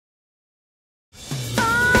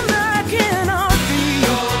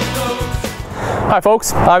Hi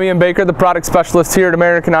folks, I'm Ian Baker, the product specialist here at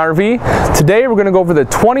American RV. Today we're going to go over the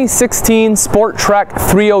 2016 SportTrek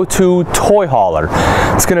 302 toy hauler.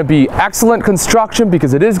 It's going to be excellent construction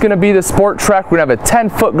because it is going to be the SportTrek. We're going to have a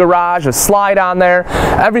 10-foot garage, a slide on there,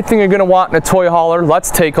 everything you're going to want in a toy hauler.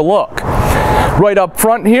 Let's take a look. Right up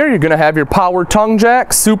front here, you're going to have your power tongue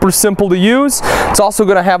jack, super simple to use. It's also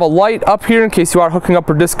going to have a light up here in case you are hooking up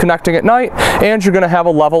or disconnecting at night, and you're going to have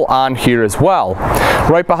a level on here as well.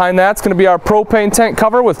 Right behind that's going to be our propane tank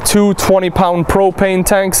cover with two 20-pound propane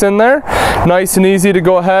tanks in there. Nice and easy to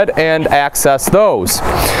go ahead and access those.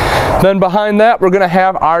 Then behind that, we're going to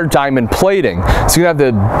have our diamond plating. So you have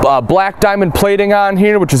the black diamond plating on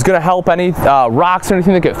here, which is going to help any rocks or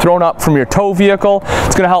anything that get thrown up from your tow vehicle.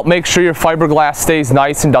 It's going to help make sure your fiberglass stays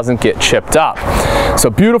nice and doesn't get chipped up. So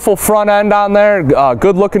beautiful front end on there,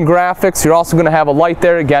 good looking graphics. You're also going to have a light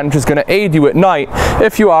there again, which is going to aid you at night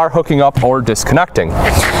if you are hooking up or disconnecting.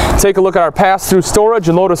 Take a look at our pass-through storage.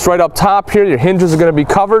 You'll notice right up top here, your hinges are going to be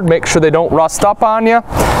covered. Make sure they don't rust up on you.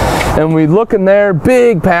 And we look in there,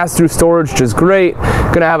 big pass-through storage, which is great.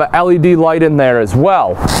 Going to have an LED light in there as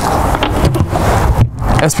well.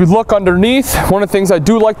 As we look underneath, one of the things I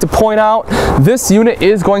do like to point out, this unit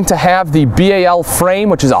is going to have the BAL frame,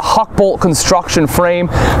 which is a huck bolt construction frame,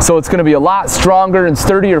 so it's going to be a lot stronger and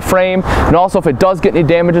sturdier frame, and also if it does get any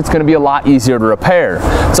damage, it's going to be a lot easier to repair.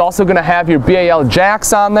 It's also going to have your BAL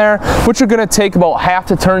jacks on there, which are going to take about half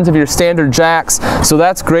the turns of your standard jacks, so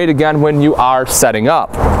that's great again when you are setting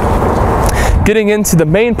up. Getting into the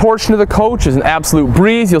main portion of the coach is an absolute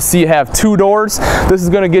breeze. You'll see you have two doors. This is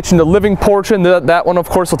going to get you into the living portion. That one, of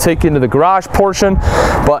course, will take you into the garage portion.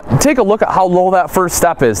 But take a look at how low that first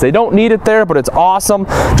step is. They don't need it there, but it's awesome.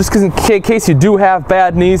 Just because in case you do have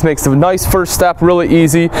bad knees, makes the nice first step really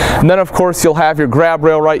easy. And then, of course, you'll have your grab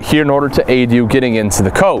rail right here in order to aid you getting into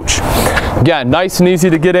the coach. Again, nice and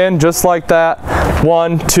easy to get in, just like that.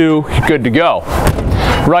 1, 2, good to go.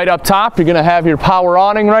 Right up top, you're going to have your power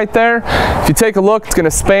awning right there. If you take a look, it's going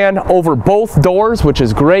to span over both doors, which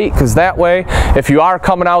is great because that way, if you are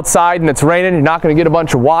coming outside and it's raining, you're not going to get a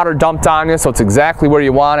bunch of water dumped on you, so it's exactly where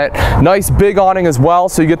you want it. Nice big awning as well,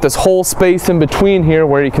 so you get this whole space in between here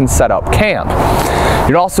where you can set up camp.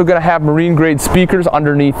 You're also going to have marine grade speakers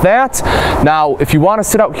underneath that. Now, if you want to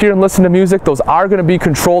sit out here and listen to music, those are going to be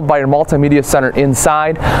controlled by your multimedia center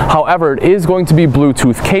inside. However, it is going to be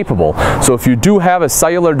Bluetooth capable. So if you do have a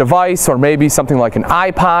cellular device or maybe something like an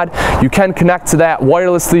iPod, you can connect to that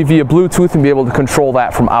wirelessly via Bluetooth and be able to control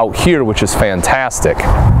that from out here, which is fantastic.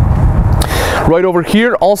 Right over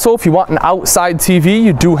here, also, if you want an outside TV,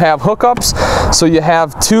 you do have hookups. So you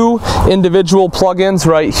have two individual plug-ins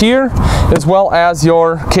right here, as well as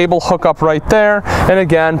your cable hookup right there. And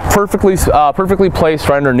again, perfectly placed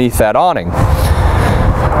right underneath that awning.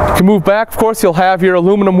 You can move back, of course, you'll have your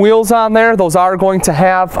aluminum wheels on there. Those are going to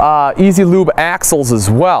have easy lube axles as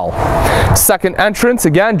well. Second entrance,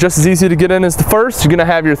 again, just as easy to get in as the first. You're going to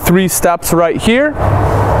have your 3 steps right here.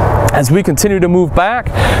 As we continue to move back,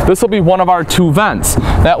 this will be one of our 2 vents.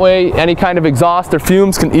 That way, any kind of exhaust or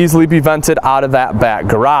fumes can easily be vented out of that back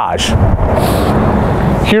garage.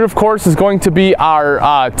 Here, of course, is going to be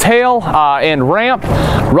our tail and ramp.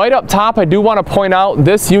 Right up top, I do want to point out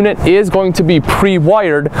this unit is going to be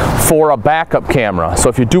pre-wired for a backup camera. So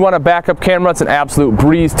if you do want a backup camera, it's an absolute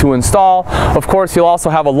breeze to install. Of course, you'll also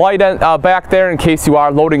have a light back there in case you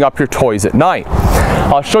are loading up your toys at night.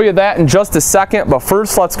 I'll show you that in just a second, but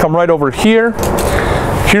first let's come right over here.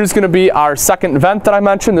 Here's going to be our second vent that I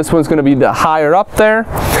mentioned. This one's going to be the higher up there.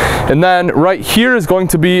 And then right here is going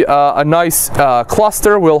to be a nice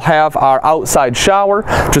cluster. We'll have our outside shower,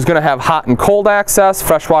 which is going to have hot and cold access,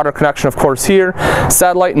 freshwater connection, of course, here,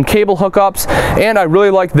 satellite and cable hookups. And I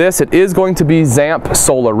really like this. It is going to be ZAMP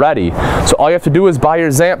solar ready. So all you have to do is buy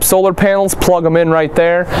your ZAMP solar panels, plug them in right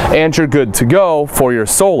there, and you're good to go for your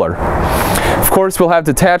solar. Of course, we'll have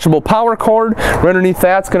detachable power cord. Right underneath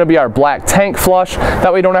that's going to be our black tank flush.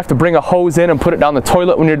 That way you don't have to bring a hose in and put it down the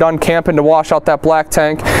toilet when you're done camping to wash out that black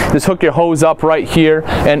tank. Just hook your hose up right here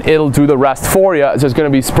and it'll do the rest for you, as there's going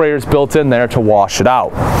to be sprayers built in there to wash it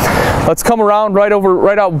out. Let's come around right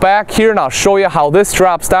out back here and I'll show you how this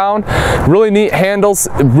drops down. Really neat handles,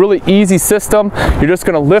 really easy system. You're just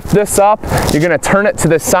going to lift this up, you're going to turn it to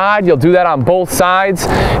the side. You'll do that on both sides,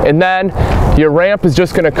 and then your ramp is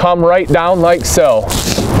just going to come right down like so.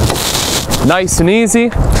 Nice and easy.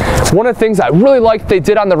 One of the things I really like they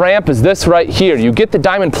did on the ramp is this right here. You get the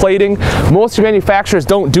diamond plating. Most manufacturers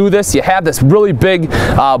don't do this. You have this really big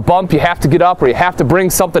bump you have to get up, or you have to bring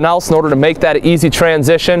something else in order to make that an easy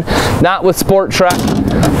transition. Not with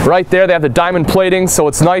SportTrek. Right there they have the diamond plating, so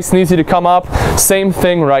it's nice and easy to come up. Same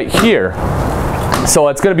thing right here. So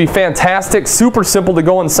it's going to be fantastic, super simple to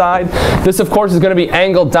go inside. This of course is going to be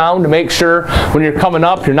angled down to make sure when you're coming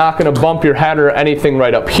up you're not going to bump your head or anything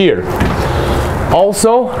right up here.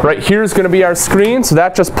 Also, right here is going to be our screen, so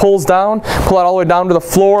that just pulls down, pull it all the way down to the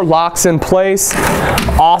floor, locks in place.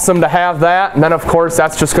 Awesome to have that, and then of course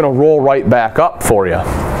that's just going to roll right back up for you.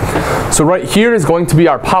 So right here is going to be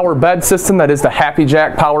our power bed system. That is the Happy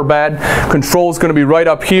Jack power bed. Control is going to be right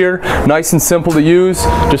up here, nice and simple to use.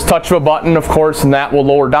 Just touch of a button, of course, and that will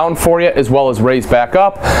lower down for you as well as raise back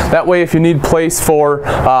up. That way if you need place for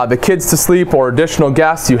the kids to sleep or additional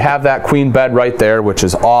guests, you have that queen bed right there, which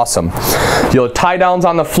is awesome. You'll have tie downs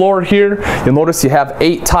on the floor here. You'll notice you have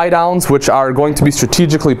 8 tie downs, which are going to be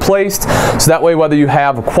strategically placed. So that way whether you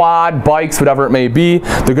have a quad, bikes, whatever it may be,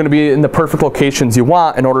 they're going to be in the perfect locations you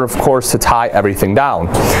want in order, of course, to tie everything down.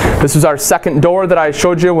 This was our second door that I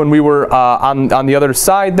showed you when we were on the other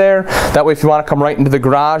side there. That way if you want to come right into the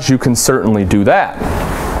garage, you can certainly do that.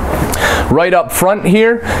 Right up front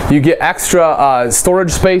here, you get extra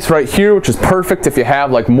storage space right here, which is perfect if you have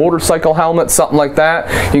like motorcycle helmets, something like that.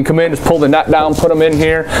 You can come in, just pull the net down, put them in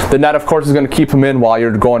here. The net, of course, is going to keep them in while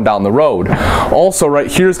you're going down the road. Also, right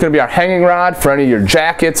here is going to be our hanging rod for any of your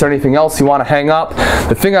jackets or anything else you want to hang up.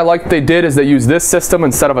 The thing I like they did is they use this system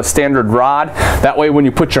instead of a standard rod. That way, when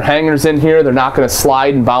you put your hangers in here, they're not going to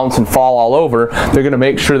slide and bounce and fall all over. They're going to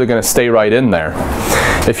make sure they're going to stay right in there.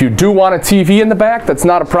 If you do want a TV in the back, that's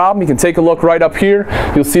not a problem. You can take a look right up here.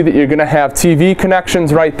 You'll see that you're going to have TV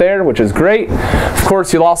connections right there, which is great. Of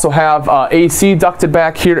course, you'll also have AC ducted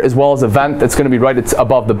back here, as well as a vent that's going to be right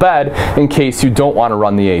above the bed in case you don't want to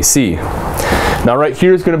run the AC. Now right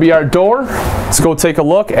here is going to be our door. Let's go take a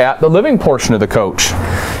look at the living portion of the coach.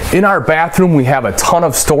 In our bathroom, we have a ton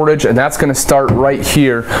of storage, and that's going to start right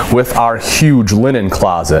here with our huge linen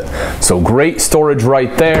closet. So great storage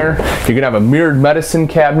right there. You're going to have a mirrored medicine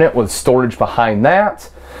cabinet with storage behind that.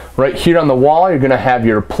 Right here on the wall, you're going to have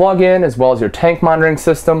your plug-in as well as your tank monitoring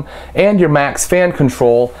system and your max fan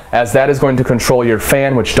control, as that is going to control your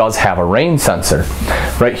fan, which does have a rain sensor.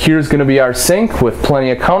 Right here is going to be our sink with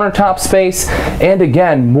plenty of countertop space, and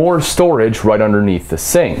again, more storage right underneath the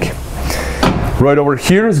sink. Right over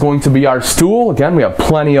here is going to be our stool. Again, we have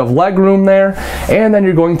plenty of leg room there. And then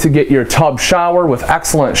you're going to get your tub shower with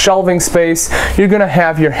excellent shelving space. You're going to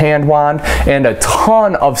have your hand wand and a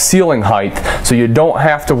ton of ceiling height, so you don't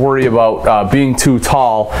have to worry about being too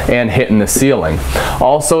tall and hitting the ceiling.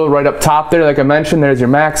 Also, right up top there, like I mentioned, there's your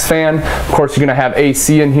max fan. Of course, you're going to have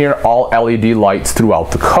AC in here, all LED lights throughout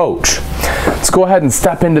the coach. Let's go ahead and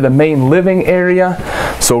step into the main living area.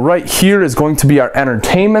 So right here is going to be our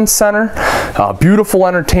entertainment center. Beautiful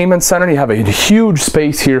entertainment center. You have a huge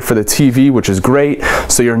space here for the TV, which is great,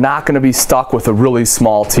 so you're not going to be stuck with a really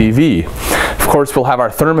small TV. Of course, we'll have our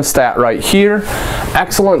thermostat right here.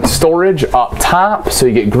 Excellent storage up top, so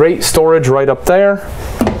you get great storage right up there.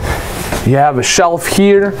 You have a shelf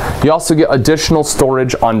here. You also get additional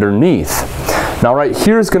storage underneath. Now right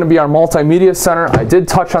here is going to be our multimedia center. I did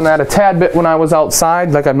touch on that a tad bit when I was outside.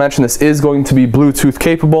 Like I mentioned, this is going to be Bluetooth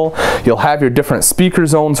capable. You'll have your different speaker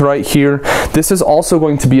zones right here. This is also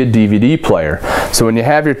going to be a DVD player. So when you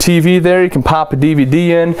have your TV there, you can pop a DVD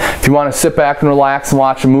in. If you want to sit back and relax and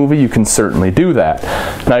watch a movie, you can certainly do that.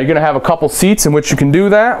 Now you're going to have a couple seats in which you can do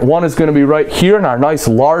that. One is going to be right here in our nice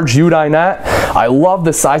large U-dinette. I love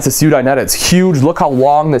the size of this U-dinette. It's huge. Look how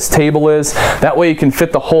long this table is. That way you can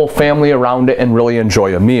fit the whole family around it and really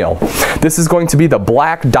enjoy a meal. This is going to be the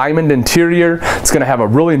black diamond interior. It's going to have a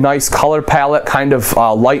really nice color palette, kind of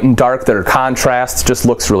light and dark that are contrasts. Just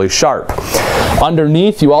looks really sharp.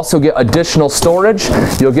 Underneath, you also get additional storage.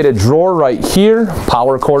 You'll get a drawer right here,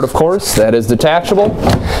 power cord, of course, that is detachable.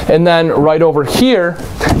 And then right over here,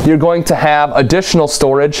 you're going to have additional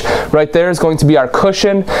storage. Right there is going to be our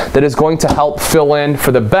cushion that is going to help fill in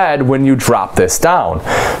for the bed when you drop this down.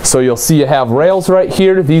 So you'll see you have rails right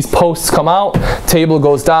here. These posts come out, table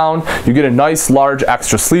goes down. You get a nice large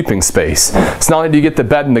extra sleeping space. So not only do you get the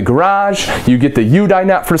bed in the garage, you get the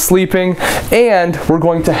U-dinette for sleeping, and we're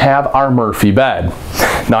going to have our Murphy bed.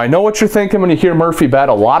 Now I know what you're thinking when you hear Murphy bed.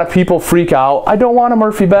 A lot of people freak out. I don't want a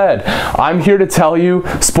Murphy bed. I'm here to tell you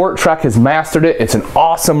SportTrek has mastered it. It's an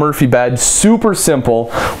awesome Murphy bed, super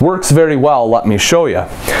simple, works very well. Let me show you.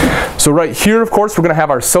 So right here, of course, we're going to have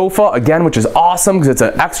our sofa again, which is awesome because it's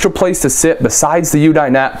an extra place to sit besides the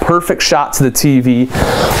U-dinette. Perfect shot to the TV.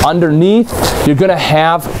 Underneath, you're going to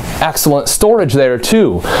have excellent storage there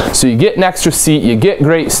too. So you get an extra seat, you get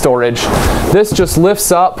great storage. This just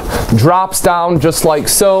lifts up, drops down just like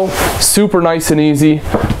so. Super nice and easy.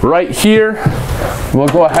 Right here, we'll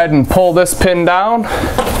go ahead and pull this pin down.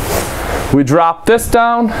 We drop this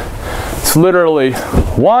down. It's literally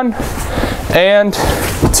one and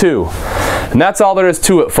 2. And that's all there is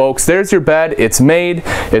to it, folks. There's your bed. It's made.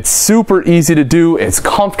 It's super easy to do. It's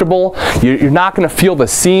comfortable. You're not going to feel the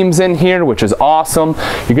seams in here, which is awesome.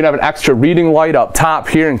 You're going to have an extra reading light up top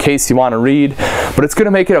here in case you want to read, but it's going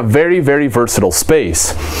to make it a very, very versatile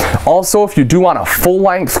space. Also, if you do want a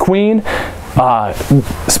full-length queen,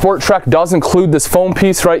 SportTrek does include this foam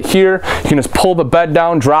piece right here. You can just pull the bed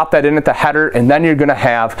down, drop that in at the header, and then you're going to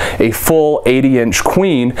have a full 80-inch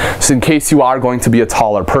queen, so in case you are going to be a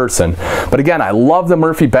taller person. But again, I love the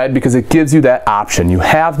Murphy bed because it gives you that option. You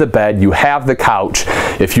have the bed, you have the couch.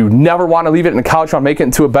 If you never want to leave it in the couch, want to make it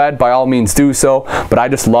into a bed, by all means do so, but I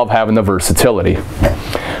just love having the versatility.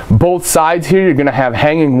 Both sides here, you're going to have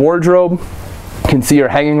hanging wardrobe. You can see your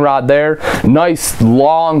hanging rod there. Nice,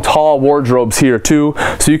 long, tall wardrobes here too,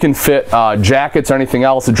 so you can fit jackets or anything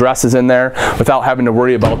else, dresses in there without having to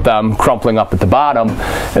worry about them crumpling up at the bottom.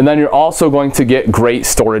 And then you're also going to get great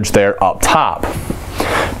storage there up top.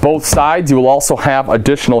 Both sides, you will also have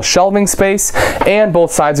additional shelving space, and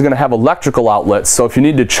both sides are going to have electrical outlets. So if you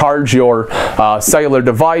need to charge your cellular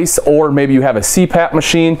device, or maybe you have a CPAP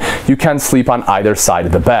machine, you can sleep on either side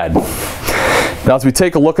of the bed. Now as we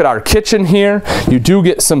take a look at our kitchen here, you do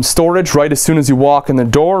get some storage right as soon as you walk in the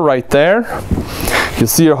door right there. You'll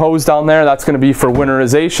see your hose down there. That's going to be for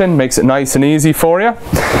winterization. Makes it nice and easy for you.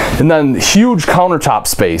 And then huge countertop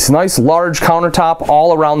space. Nice large countertop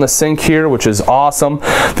all around the sink here, which is awesome.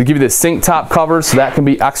 They give you the sink top cover, so that can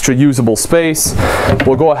be extra usable space.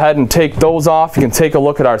 We'll go ahead and take those off. You can take a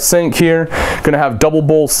look at our sink here. Going to have double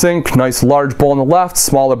bowl sink. Nice large bowl on the left,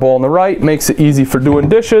 smaller bowl on the right. Makes it easy for doing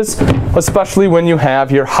dishes, especially when you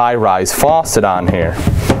have your high-rise faucet on here.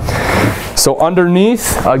 So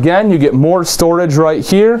underneath, again, you get more storage right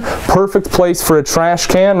here. Perfect place for a trash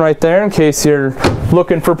can right there in case you're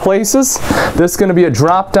looking for places. This is going to be a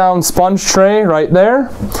drop-down sponge tray right there.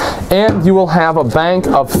 And you will have a bank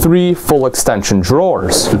of 3 full extension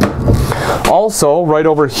drawers. Also, right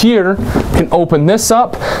over here, you can open this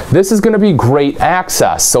up. This is going to be great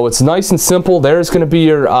access. So it's nice and simple. There's going to be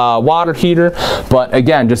your water heater, but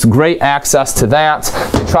again, just great access to that.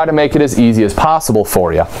 Try to make it as easy as possible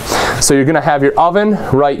for you. So you're going to have your oven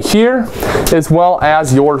right here, as well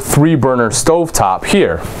as your 3-burner stovetop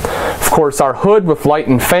here. Of course, our hood with light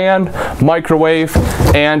and fan, microwave,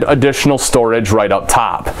 and additional storage right up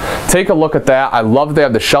top. Take a look at that. I love that they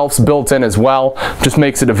have the shelves built in as well. Just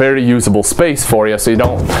makes it a very usable space for you, so you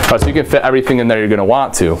can fit everything in there you're going to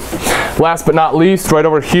want to. Last but not least, right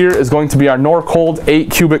over here is going to be our Norcold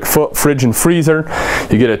 8 cubic foot fridge and freezer.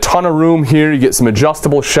 You get a ton of room here. You get some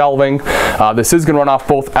adjustable shelving. This is going to run off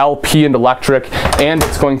both LP and electric, and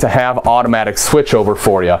it's going to have automatic switchover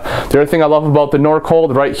for you. The other thing I love about the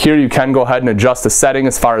Norcold, right here you can go ahead and adjust the setting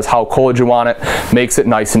as far as how cold you want it. Makes it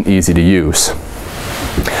nice and easy to use.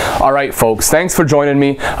 Alright folks, thanks for joining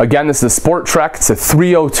me. Again, this is SportTrek. It's a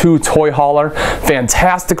 302 toy hauler.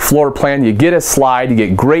 Fantastic floor plan. You get a slide, you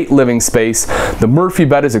get great living space. The Murphy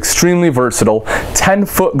bed is extremely versatile.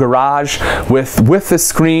 10-foot garage with the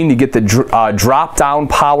screen. You get the drop-down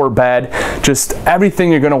power bed. Just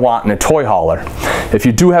everything you're going to want in a toy hauler. If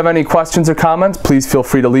you do have any questions or comments, please feel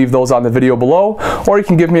free to leave those on the video below, or you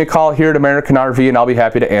can give me a call here at American RV and I'll be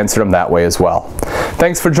happy to answer them that way as well.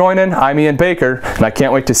 Thanks for joining. I'm Ian Baker, and I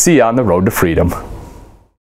can't wait to see you on the road to freedom.